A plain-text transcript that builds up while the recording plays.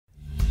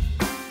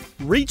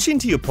Reach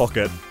into your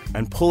pocket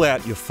and pull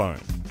out your phone.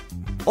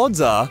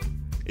 Odds are,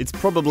 it's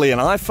probably an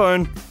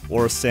iPhone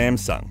or a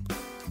Samsung.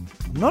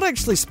 I'm not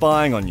actually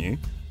spying on you.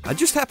 I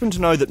just happen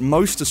to know that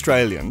most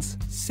Australians,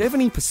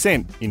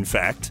 70% in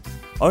fact,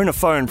 own a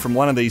phone from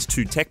one of these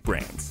two tech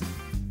brands.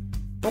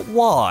 But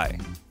why?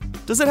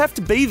 Does it have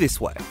to be this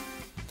way?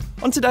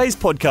 On today's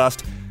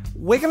podcast,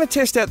 we're going to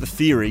test out the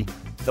theory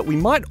that we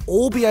might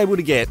all be able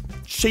to get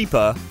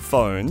cheaper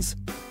phones,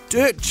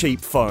 dirt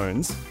cheap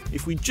phones,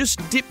 if we just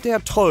dipped our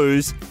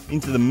toes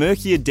into the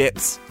murkier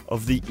depths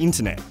of the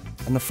internet.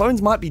 And the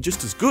phones might be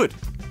just as good.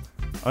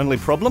 Only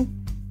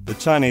problem? The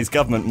Chinese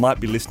government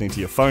might be listening to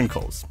your phone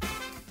calls.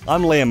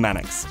 I'm Liam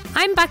Mannix.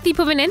 I'm Bhakti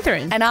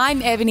Puvanentharan. And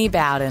I'm Ebony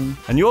Bowden.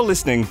 And you're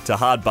listening to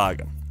Hard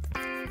Bargain.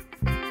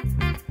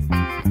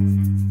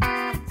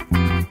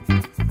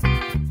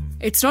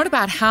 It's not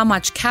about how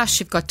much cash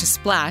you've got to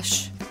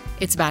splash,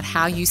 it's about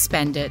how you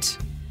spend it.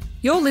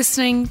 You're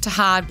listening to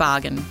Hard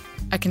Bargain,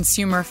 a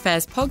consumer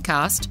affairs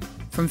podcast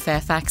from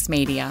Fairfax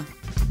Media.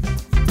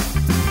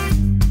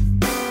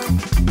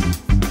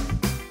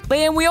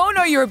 Liam, we all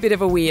know you're a bit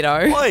of a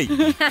weirdo.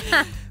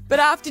 Oi! But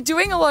after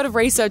doing a lot of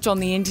research on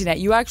the internet,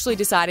 you actually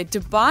decided to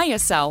buy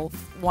yourself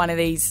one of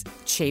these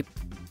cheap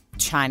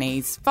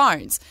Chinese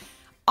phones.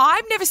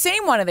 I've never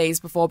seen one of these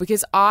before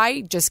because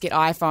I just get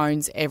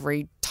iPhones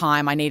every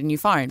time I need a new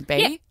phone. B?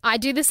 Yeah, I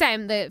do the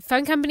same. The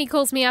phone company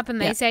calls me up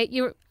and they say,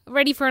 you're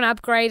ready for an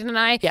upgrade, and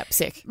I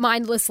sick.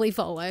 mindlessly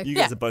follow. You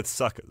guys are both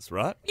suckers,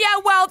 right? Yeah,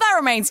 well, that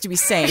remains to be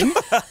seen.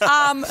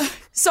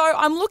 So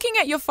I'm looking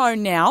at your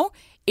phone now.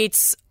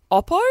 It's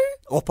Oppo?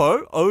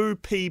 Oppo,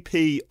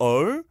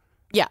 O-P-P-O.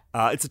 Yeah.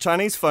 It's a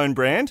Chinese phone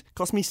brand.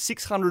 Cost me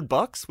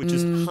 $600, which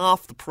is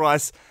half the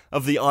price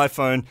of the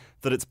iPhone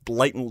that it's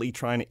blatantly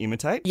trying to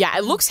imitate. Yeah,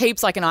 it looks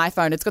heaps like an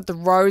iPhone. It's got the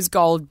rose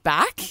gold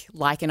back,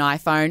 like an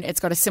iPhone. It's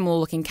got a similar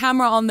looking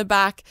camera on the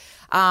back.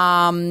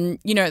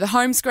 The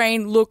home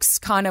screen looks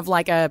kind of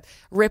like a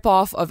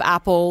rip-off of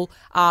Apple.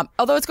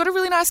 Although it's got a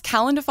really nice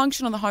calendar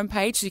function on the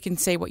homepage so you can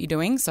see what you're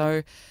doing.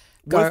 So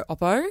go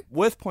Oppo.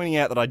 Worth pointing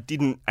out that I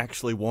didn't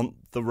actually want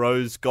the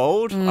rose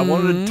gold. I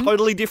wanted a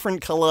totally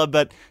different colour,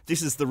 but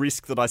this is the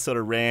risk that I sort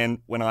of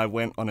ran when I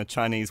went on a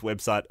Chinese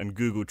website and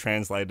Google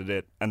translated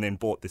it and then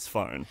bought this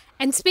phone.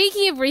 And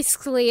speaking of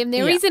risks, Liam,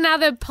 there is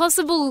another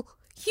possible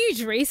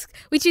huge risk,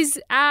 which is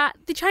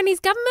the Chinese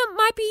government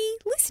might be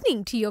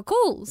listening to your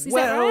calls. Is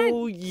that right?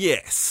 Well,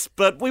 yes,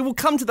 but we will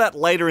come to that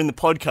later in the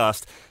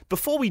podcast.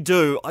 Before we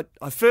do,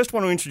 I first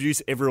want to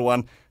introduce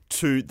everyone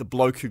to the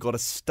bloke who got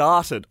us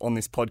started on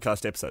this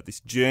podcast episode,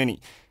 this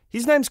journey.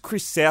 His name's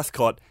Chris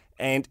Southcott,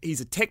 and he's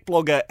a tech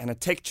blogger and a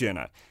tech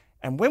journo.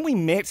 And when we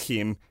met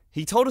him,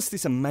 he told us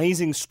this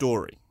amazing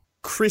story.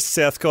 Chris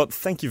Southcott,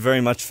 thank you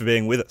very much for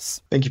being with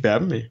us. Thank you for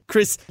having me.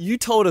 Chris, you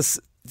told us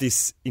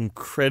this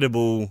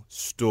incredible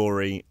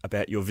story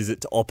about your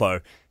visit to Oppo.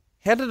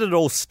 How did it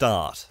all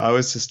start? I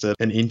was just at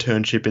an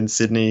internship in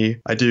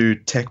Sydney. I do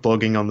tech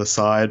blogging on the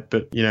side,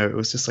 but, it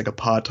was just like a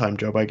part-time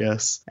job, I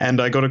guess.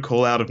 And I got a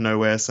call out of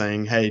nowhere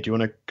saying, hey, do you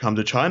want to come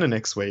to China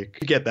next week?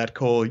 You get that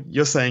call,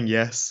 you're saying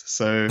yes.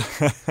 So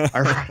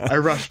I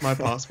rushed my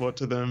passport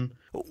to them.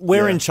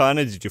 Where in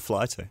China did you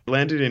fly to?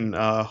 Landed in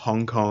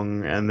Hong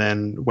Kong and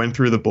then went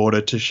through the border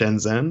to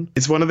Shenzhen.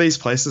 It's one of these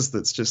places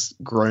that's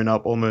just grown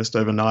up almost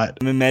overnight.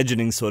 I'm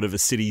imagining sort of a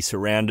city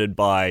surrounded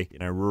by,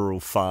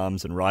 rural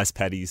farms and rice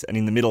paddies, and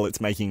in the middle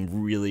it's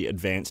making really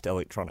advanced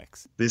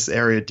electronics. This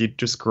area did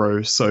just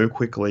grow so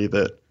quickly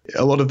that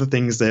a lot of the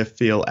things there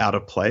feel out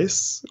of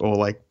place or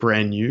like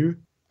brand new.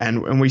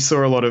 And we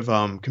saw a lot of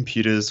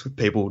computers with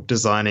people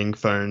designing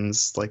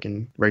phones, like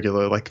in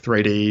regular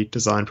 3D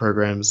design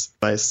programs.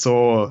 I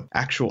saw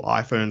actual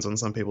iPhones on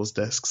some people's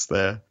desks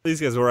there. These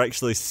guys were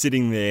actually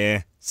sitting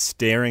there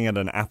staring at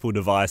an Apple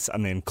device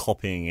and then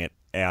copying it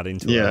out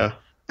into a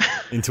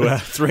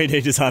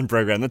 3D design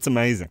program. That's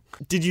amazing.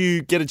 Did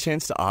you get a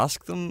chance to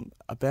ask them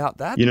about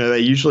that? They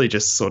usually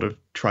just sort of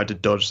tried to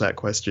dodge that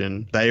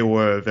question. They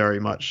were very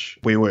much,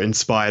 we were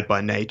inspired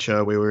by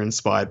nature. We were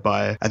inspired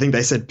by, I think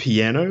they said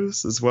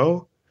pianos as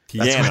well.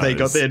 That's where they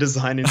got their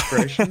design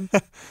inspiration.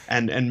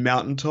 and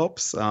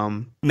mountaintops.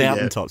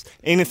 Mountaintops.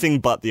 Anything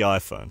but the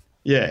iPhone.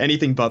 Yeah,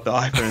 anything but the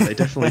iPhone. They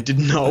definitely did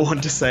not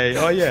want to say,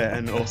 oh yeah,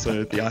 and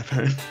also the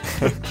iPhone.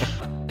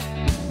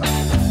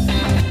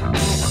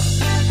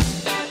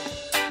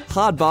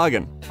 Hard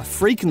Bargain, a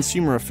free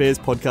consumer affairs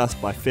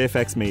podcast by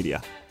Fairfax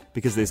Media.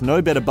 Because there's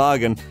no better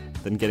bargain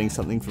than getting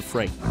something for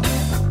free.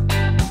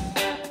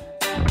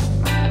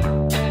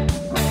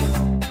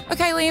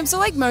 Okay, Liam, so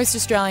like most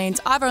Australians,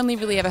 I've only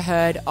really ever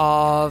heard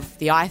of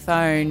the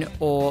iPhone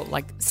or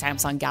like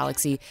Samsung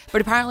Galaxy,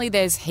 but apparently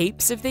there's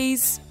heaps of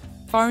these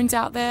phones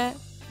out there.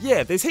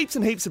 Yeah, there's heaps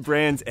and heaps of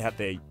brands out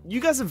there.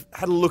 You guys have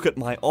had a look at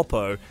my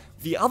Oppo.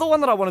 The other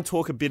one that I want to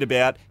talk a bit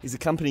about is a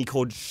company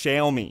called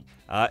Xiaomi,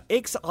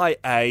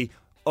 Xiaomi.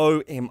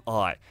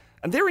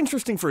 And they're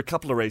interesting for a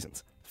couple of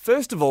reasons.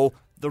 First of all,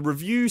 the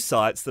review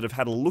sites that have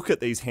had a look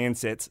at these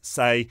handsets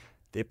say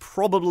they're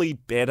probably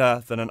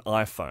better than an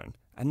iPhone.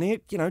 and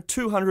they're,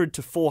 200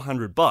 to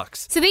 400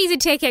 bucks. So these are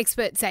tech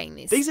experts saying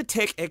this. These are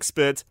tech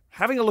experts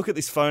having a look at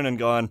this phone and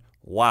going,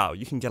 wow,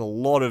 you can get a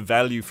lot of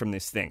value from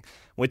this thing.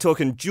 We're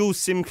talking dual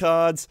SIM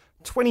cards,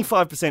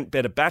 25%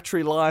 better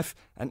battery life,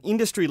 an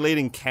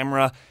industry-leading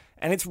camera,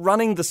 and it's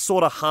running the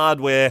sort of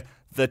hardware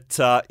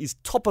that is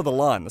top of the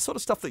line, the sort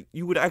of stuff that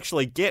you would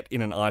actually get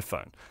in an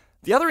iPhone.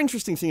 The other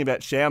interesting thing about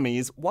Xiaomi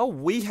is, while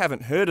we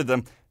haven't heard of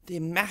them, they're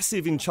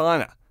massive in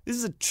China. This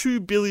is a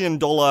 $2 billion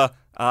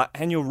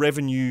annual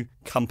revenue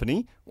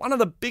company, one of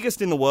the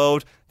biggest in the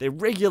world. They're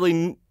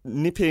regularly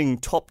nipping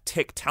top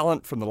tech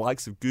talent from the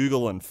likes of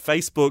Google and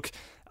Facebook.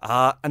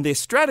 And their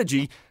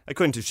strategy,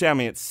 according to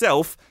Xiaomi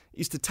itself,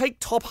 is to take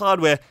top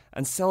hardware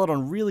and sell it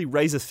on really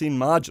razor-thin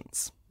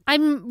margins.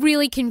 I'm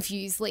really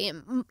confused,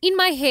 Liam. In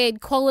my head,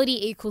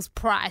 quality equals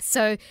price.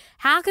 So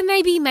how can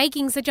they be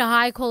making such a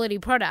high-quality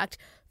product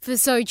for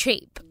so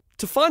cheap?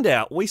 To find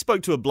out, we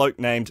spoke to a bloke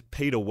named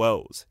Peter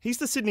Wells. He's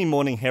the Sydney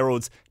Morning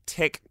Herald's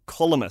tech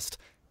columnist.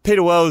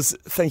 Peter Wells,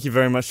 thank you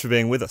very much for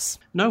being with us.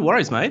 No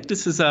worries, mate.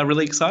 This is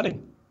really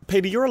exciting.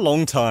 Peter, you're a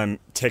long-time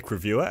tech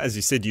reviewer. As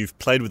you said, you've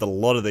played with a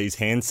lot of these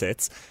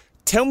handsets.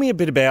 Tell me a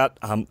bit about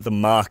the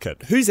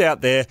market. Who's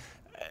out there,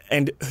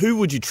 and who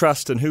would you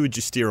trust and who would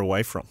you steer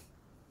away from?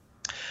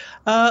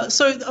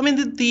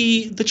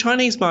 The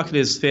Chinese market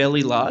is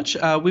fairly large.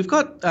 We've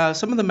got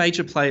some of the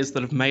major players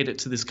that have made it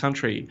to this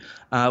country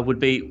would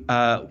be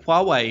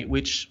Huawei,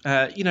 which,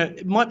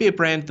 it might be a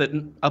brand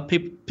that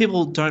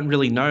people don't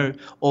really know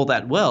all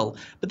that well,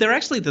 but they're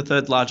actually the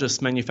third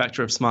largest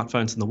manufacturer of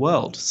smartphones in the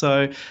world.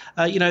 So,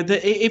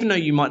 even though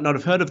you might not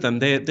have heard of them,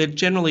 they're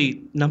generally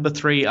number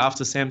 3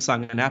 after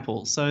Samsung and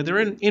Apple. So they're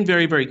in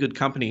very, very good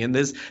company. And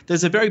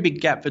there's a very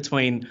big gap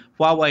between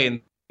Huawei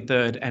and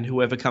third and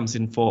whoever comes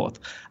in fourth.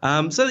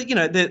 There's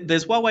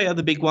Huawei are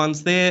the big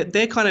ones. They're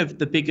kind of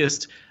the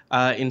biggest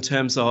in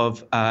terms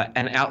of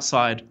an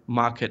outside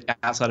market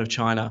outside of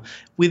China.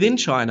 Within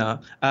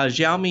China,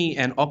 Xiaomi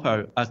and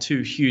Oppo are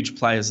 2 huge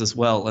players as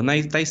well, and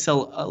they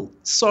sell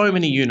so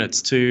many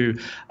units to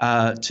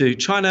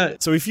China.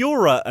 So if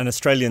you're an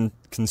Australian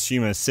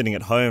consumer sitting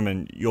at home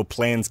and your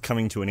plan's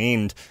coming to an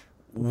end,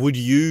 would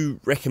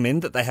you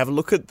recommend that they have a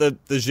look at the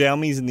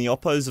Xiaomis and the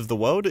Oppos of the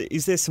world?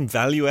 Is there some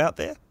value out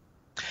there?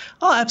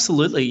 Oh,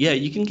 absolutely. Yeah,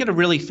 you can get a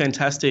really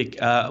fantastic,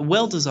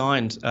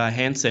 well-designed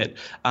handset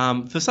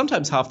for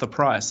sometimes half the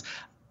price.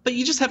 But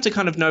you just have to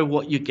kind of know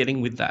what you're getting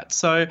with that.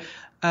 So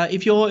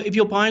if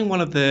you're buying one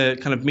of the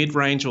kind of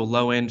mid-range or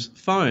low-end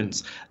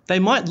phones, they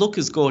might look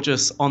as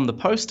gorgeous on the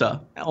poster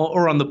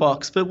or on the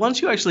box, but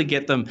once you actually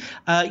get them,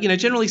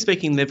 generally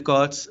speaking, they've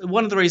got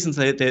one of the reasons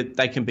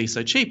they can be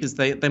so cheap is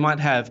they might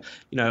have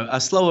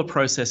a slower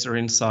processor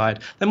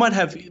inside. They might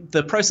have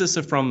the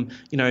processor from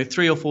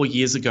 3 or 4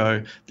 years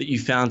ago that you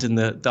found in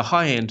the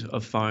high end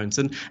of phones,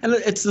 and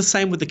it's the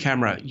same with the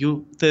camera.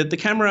 The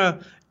camera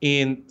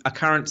in a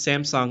current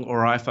Samsung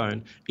or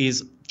iPhone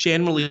is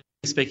generally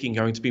speaking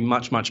going to be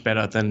much, much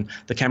better than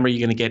the camera you're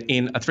going to get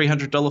in a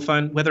 $300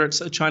 phone, whether it's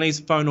a Chinese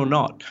phone or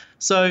not.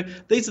 So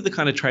these are the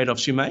kind of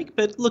trade-offs you make.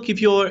 But look, if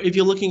you're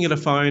looking at a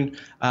phone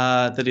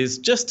that is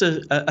just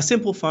a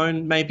simple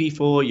phone, maybe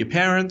for your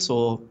parents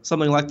or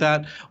something like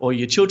that, or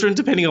your children,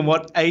 depending on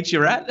what age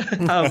you're at,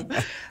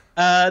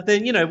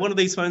 then one of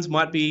these phones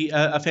might be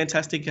a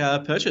fantastic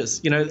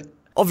purchase.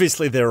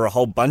 Obviously, there are a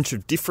whole bunch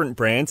of different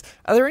brands.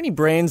 Are there any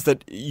brands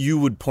that you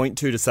would point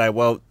to say,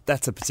 well,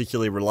 that's a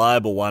particularly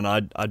reliable one,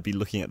 I'd be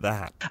looking at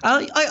that?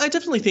 I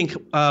definitely think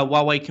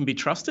Huawei can be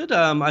trusted.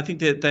 I think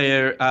that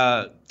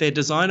their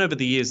design over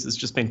the years has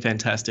just been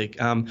fantastic.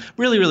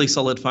 Really, really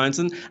solid phones.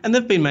 And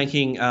they've been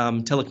making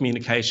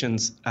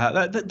telecommunications.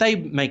 They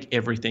make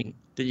everything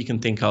that you can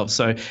think of.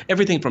 So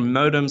everything from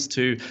modems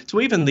to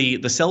even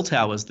the cell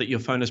towers that your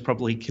phone is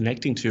probably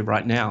connecting to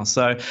right now.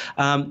 So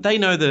they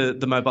know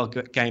the mobile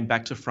game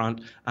back to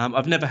front.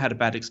 I've never had a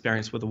bad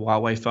experience with a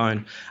Huawei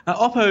phone.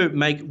 Oppo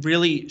make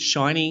really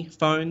shiny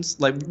phones,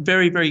 like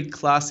very, very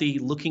classy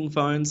looking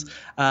phones.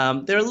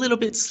 They're a little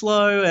bit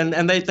slow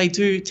and they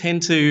do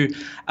tend to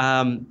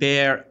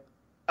bear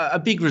a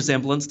big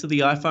resemblance to the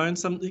iPhone.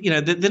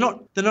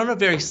 They're not a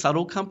very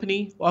subtle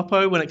company,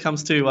 Oppo, when it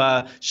comes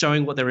to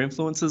showing what their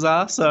influences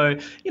are. So,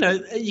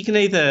 you can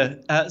either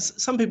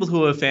some people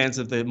who are fans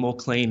of the more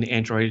clean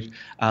Android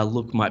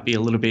look might be a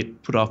little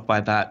bit put off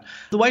by that.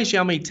 The way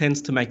Xiaomi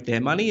tends to make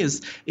their money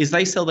is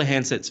they sell the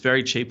handsets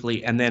very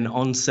cheaply and then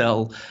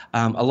on-sell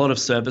a lot of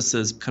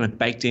services kind of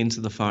baked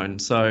into the phone.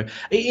 So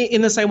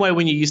in the same way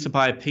when you used to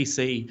buy a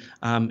PC,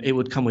 it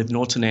would come with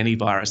Norton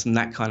antivirus and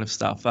that kind of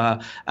stuff.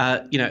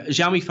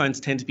 Xiaomi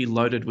phones tend to be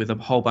loaded with a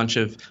whole bunch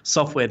of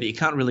software that you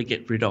can't really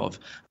get rid of,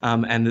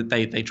 and that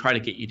they try to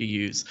get you to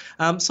use.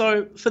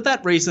 So for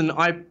that reason,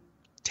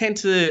 tend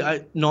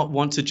to not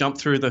want to jump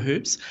through the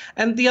hoops.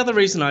 And the other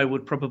reason I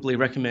would probably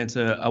recommend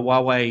a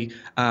Huawei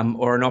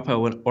or an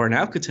Oppo or an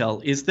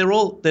Alcatel is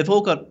they've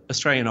all got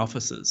Australian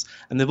offices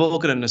and they've all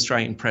got an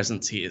Australian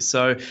presence here.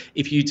 So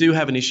if you do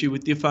have an issue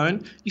with your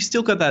phone, you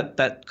still got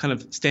that kind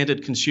of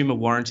standard consumer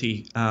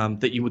warranty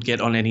that you would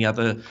get on any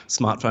other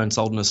smartphone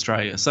sold in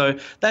Australia. So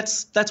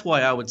that's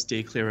why I would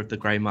steer clear of the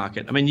grey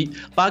market. I mean,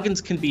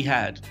 bargains can be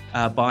had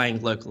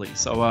buying locally,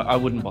 so I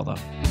wouldn't bother.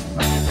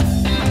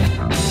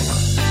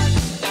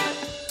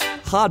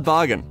 Hard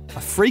Bargain, a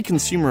free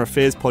consumer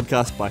affairs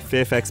podcast by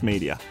Fairfax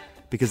Media,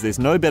 because there's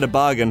no better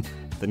bargain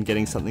than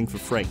getting something for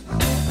free.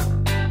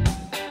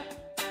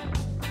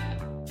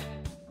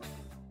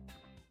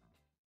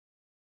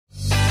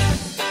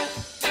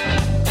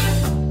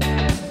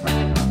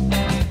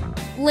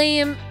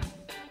 Liam,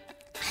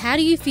 how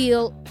do you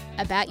feel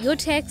about your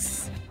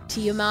texts to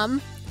your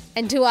mum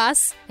and to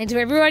us and to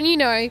everyone you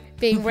know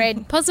being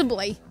read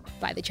possibly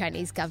by the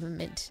Chinese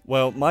government?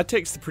 Well, my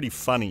texts are pretty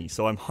funny,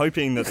 so I'm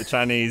hoping that the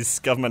Chinese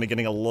government are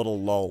getting a lot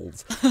of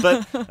lols.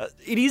 But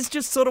it is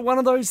just sort of one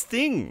of those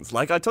things.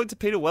 Like, I talked to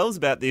Peter Wells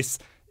about this.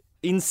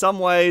 In some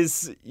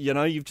ways,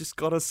 you've just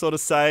got to sort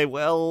of say,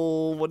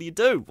 well, what do you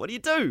do? What do you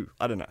do?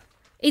 I don't know.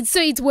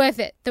 It's worth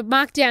it. The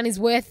markdown is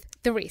worth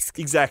the risk.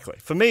 Exactly.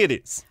 For me, it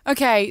is.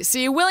 Okay, so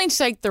you're willing to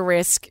take the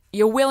risk.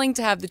 You're willing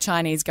to have the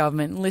Chinese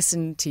government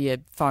listen to your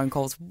phone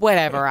calls,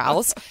 whatever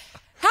else.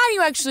 How do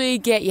you actually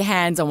get your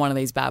hands on one of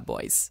these bad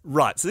boys?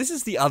 Right, so this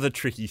is the other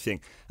tricky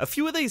thing. A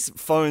few of these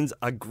phones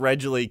are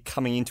gradually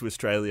coming into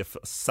Australia for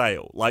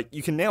sale. Like,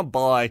 you can now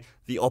buy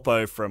the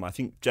Oppo from, I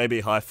think,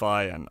 JB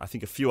Hi-Fi and I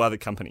think a few other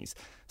companies.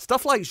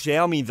 Stuff like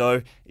Xiaomi,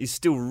 though, is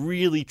still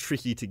really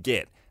tricky to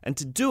get. And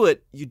to do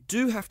it, you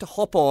do have to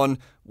hop on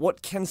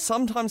what can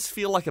sometimes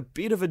feel like a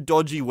bit of a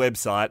dodgy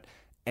website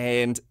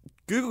and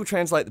Google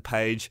Translate the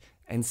page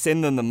and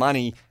send them the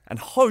money and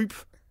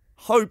hope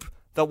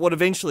that what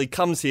eventually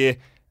comes here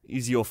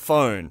is your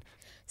phone.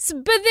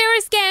 But there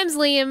are scams,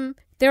 Liam.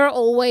 There are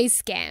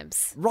always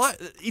scams. Right,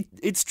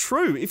 it's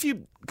true. If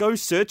you go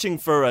searching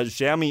for a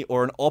Xiaomi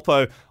or an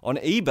Oppo on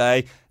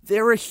eBay,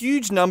 there are a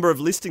huge number of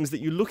listings that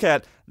you look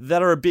at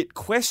that are a bit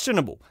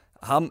questionable.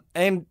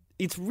 And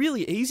it's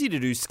really easy to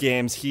do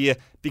scams here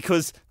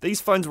because these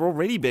phones are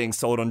already being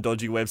sold on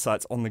dodgy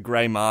websites on the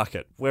grey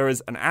market,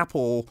 whereas an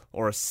Apple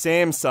or a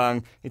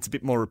Samsung, it's a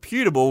bit more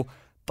reputable.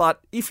 But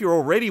if you're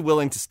already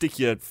willing to stick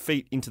your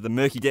feet into the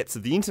murky depths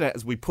of the internet,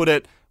 as we put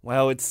it,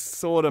 well, it's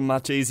sort of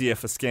much easier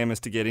for scammers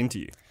to get into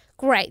you.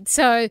 Great.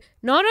 So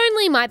not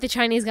only might the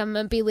Chinese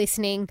government be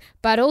listening,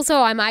 but also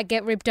I might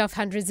get ripped off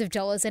hundreds of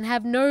dollars and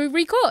have no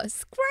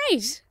recourse.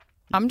 Great.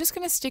 I'm just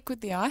going to stick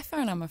with the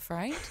iPhone, I'm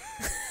afraid.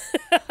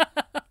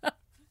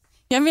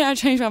 I mean, I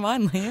changed my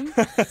mind,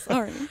 Liam.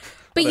 Sorry.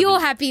 But you're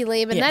happy,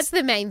 Liam, and Yes. that's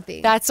the main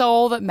thing. That's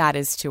all that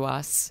matters to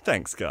us.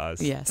 Thanks,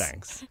 guys. Yes.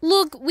 Thanks.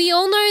 Look, we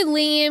all know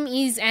Liam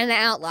is an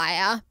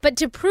outlier, but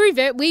to prove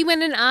it, we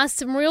went and asked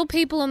some real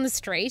people on the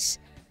street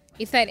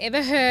if they'd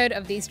ever heard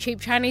of these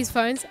cheap Chinese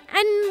phones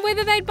and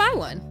whether they'd buy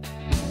one.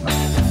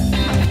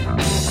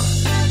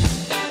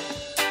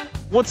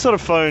 What sort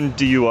of phone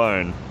do you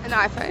own? An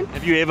iPhone?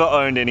 Have you ever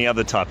owned any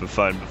other type of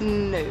phone before?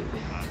 No.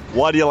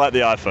 Why do you like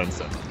the iPhone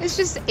so much? It's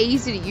just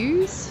easy to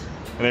use.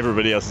 And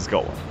everybody else has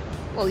got one.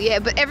 Well, yeah,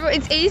 but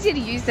it's easier to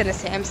use than a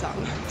Samsung.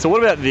 So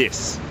what about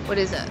this? What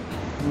is it?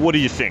 What do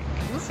you think?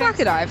 Looks like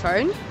an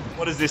iPhone.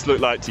 What does this look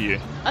like to you?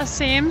 A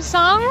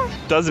Samsung?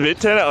 Does a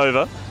bit. Turn it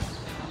over.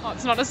 Oh,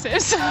 it's not a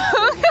Samsung.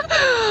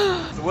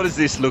 So what does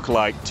this look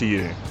like to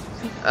you?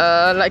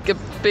 Like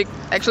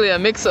actually a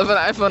mix of an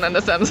iPhone and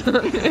a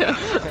Samsung.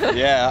 Yeah.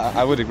 Yeah,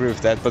 I would agree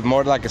with that, but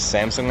more like a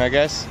Samsung, I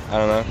guess. I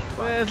don't know.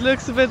 Well, it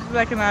looks a bit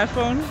like an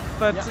iPhone,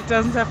 but it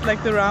doesn't have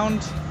like the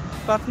round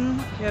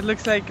button. Yeah, it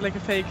looks like a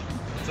fake.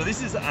 So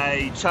this is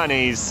a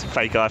Chinese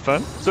fake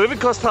iPhone. So if it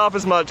cost half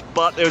as much,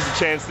 but there was a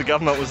chance the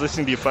government was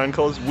listening to your phone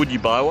calls, would you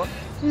buy one?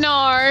 No,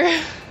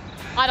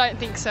 I don't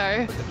think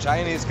so. The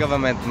Chinese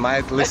government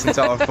might listen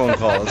to our phone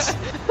calls.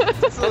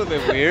 It's a little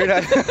bit weird.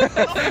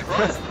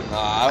 No,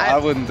 I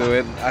wouldn't do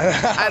it.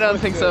 I don't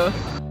think so.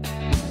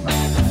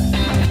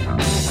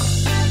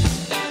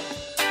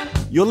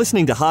 You're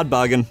listening to Hard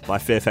Bargain by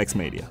Fairfax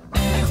Media.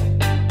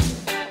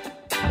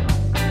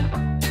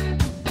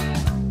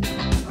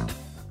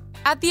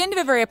 At the end of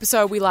every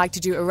episode, we like to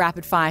do a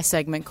rapid fire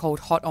segment called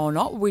Hot or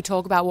Not, where we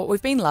talk about what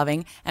we've been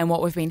loving and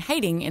what we've been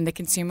hating in the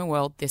consumer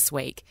world this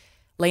week.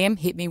 Liam,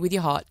 hit me with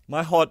your hot.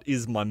 My hot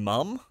is my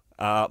mum.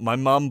 My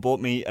mum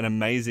bought me an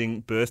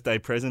amazing birthday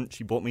present.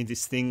 She bought me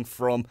this thing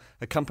from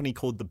a company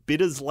called the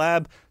Bitters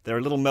Lab. They're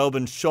a little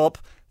Melbourne shop.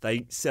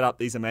 They set up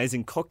these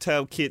amazing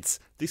cocktail kits.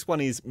 This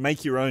one is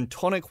make your own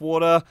tonic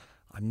water.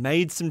 I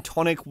made some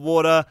tonic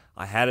water.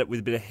 I had it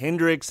with a bit of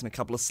Hendrix and a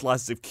couple of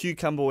slices of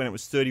cucumber when it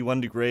was 31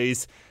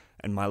 degrees.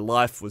 And my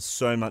life was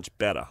so much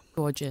better.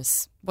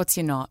 Gorgeous. What's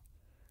your not?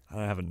 I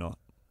don't have a knot.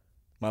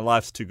 My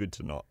life's too good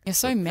to not. You're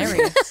so merry.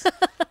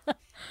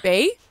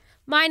 B?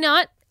 My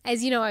not,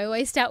 as you know, I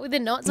always start with a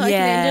not so I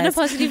can end on a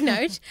positive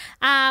note.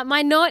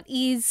 My not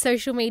is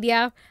social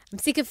media. I'm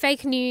sick of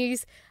fake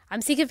news.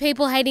 I'm sick of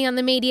people hating on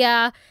the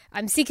media.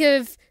 I'm sick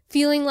of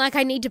feeling like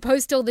I need to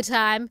post all the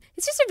time.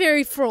 It's just a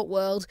very fraught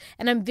world,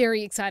 and I'm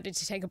very excited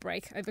to take a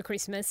break over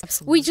Christmas.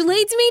 Absolutely. Which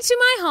leads me to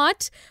my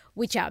hot,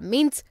 which are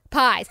mince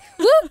pies.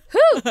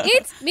 Woohoo!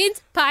 It's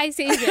mince pie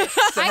season.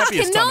 I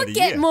happiest time cannot of the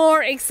get year.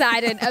 more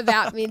excited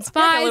about mince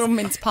pies. Like a little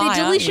mince pie,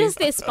 They're aren't you? delicious,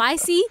 they're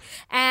spicy,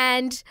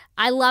 and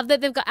I love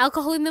that they've got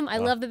alcohol in them. I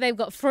love that they've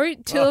got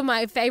fruit, two of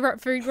my favourite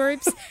food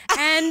groups,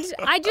 and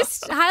I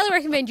just highly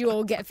recommend you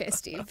all get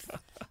festive.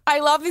 I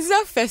love this is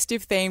our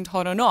festive themed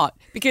hot or not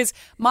because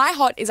my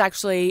hot is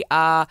actually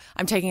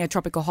I'm taking a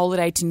tropical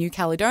holiday to New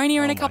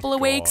Caledonia in a couple of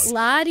God. weeks.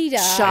 La-di-da.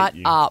 Shut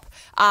up.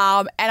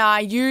 And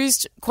I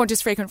used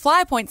Qantas frequent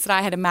flyer points that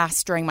I had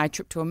amassed during my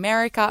trip to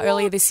America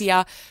earlier this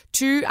year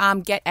to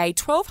get a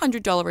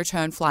 $1,200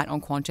 return flight on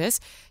Qantas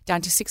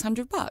down to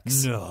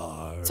 $600.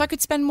 No. So I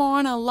could spend more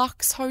on a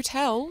luxe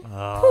hotel.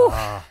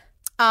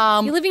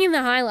 You're living in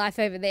the high life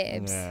over there.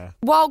 Yeah.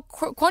 Well,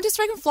 Qantas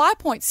frequent flyer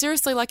points,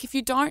 seriously, like if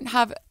you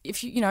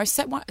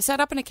set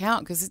up an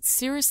account because it's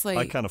seriously.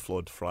 I can't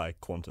afford to fry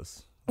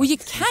Qantas. Well, you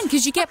can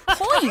because you get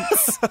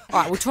points. All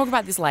right, we'll talk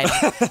about this later.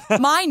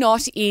 My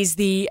not is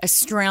the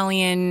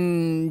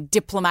Australian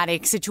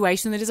diplomatic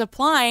situation that is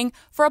applying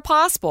for a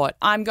passport.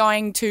 I'm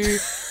going to,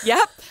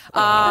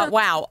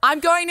 wow. I'm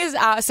going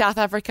to South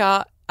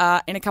Africa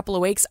in a couple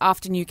of weeks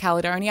after New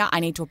Caledonia. I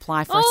need to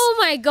apply for Oh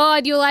my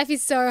God, your life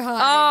is so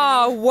hard.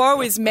 Oh,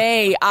 woe is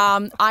me.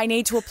 I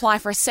need to apply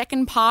for a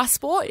second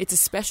passport. It's a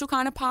special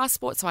kind of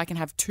passport, so I can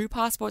have two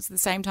passports at the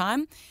same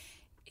time.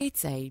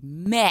 It's a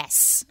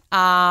mess.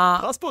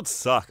 Passports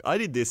suck. I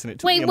did this and it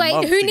took me a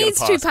month who to get a needs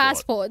two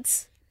passport.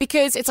 passports?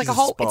 Because it's like She's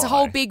it's a spy.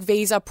 whole big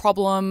visa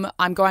problem.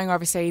 I'm going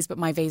overseas, but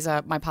my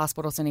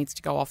passport also needs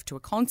to go off to a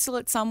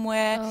consulate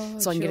somewhere,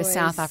 so I can get a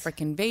South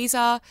African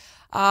visa.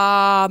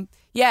 Mess.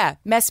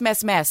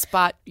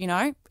 But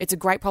it's a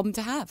great problem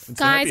to have. It's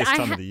Guys, the happiest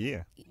time of the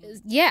year.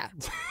 Yeah.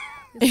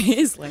 It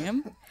is,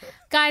 Liam.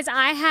 Guys,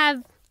 I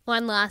have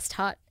one last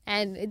hot,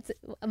 and it's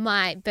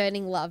my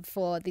burning love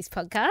for this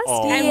podcast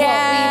and what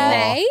we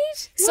made.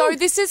 So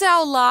this is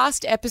our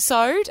last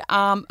episode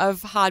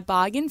of Hard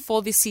Bargain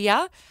for this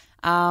year.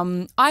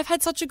 I've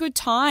had such a good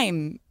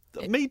time.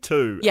 Me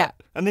too. Yeah.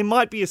 And there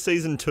might be a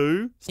season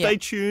 2. Stay Yeah.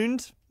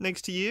 tuned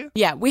next year.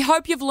 Yeah, we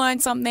hope you've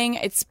learned something.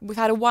 We've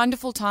had a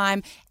wonderful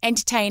time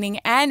entertaining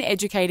and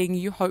educating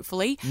you,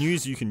 hopefully.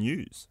 News you can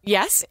use.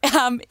 Yes.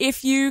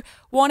 If you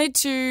wanted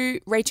to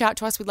reach out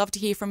to us, we'd love to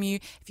hear from you.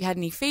 If you had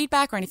any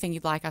feedback or anything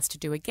you'd like us to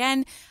do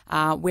again,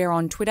 we're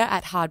on Twitter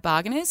at Hard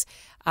Bargainers,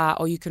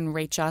 or you can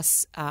reach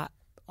us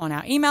on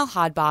our email,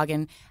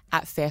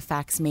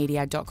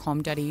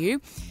 hardbargain@fairfaxmedia.com.au.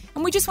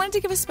 And we just wanted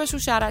to give a special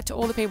shout out to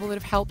all the people that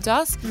have helped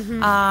us.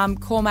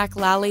 Cormac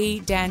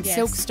Lally, Dan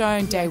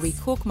Silkstone, Davey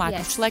Cook,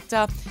 Michael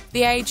Schlechter,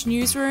 The Age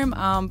Newsroom,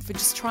 for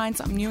just trying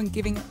something new and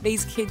giving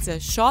these kids a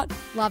shot.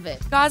 Love it.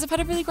 Guys, I've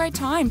had a really great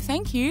time.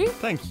 Thank you.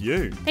 Thank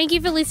you. Thank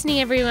you for listening,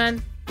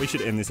 everyone. We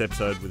should end this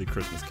episode with a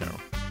Christmas carol.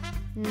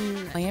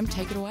 Liam,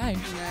 take it away.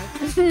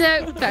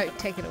 No, don't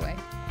take it away.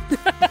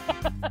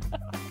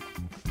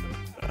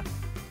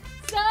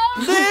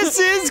 This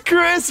is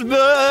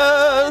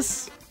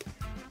Christmas!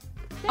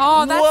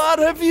 Oh, What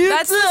have you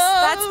that's done?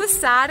 that's the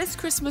saddest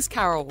Christmas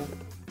carol.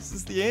 This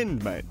is the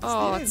end, mate. It's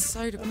Oh, the end. it's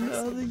so depressing.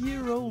 Another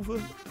year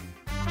over.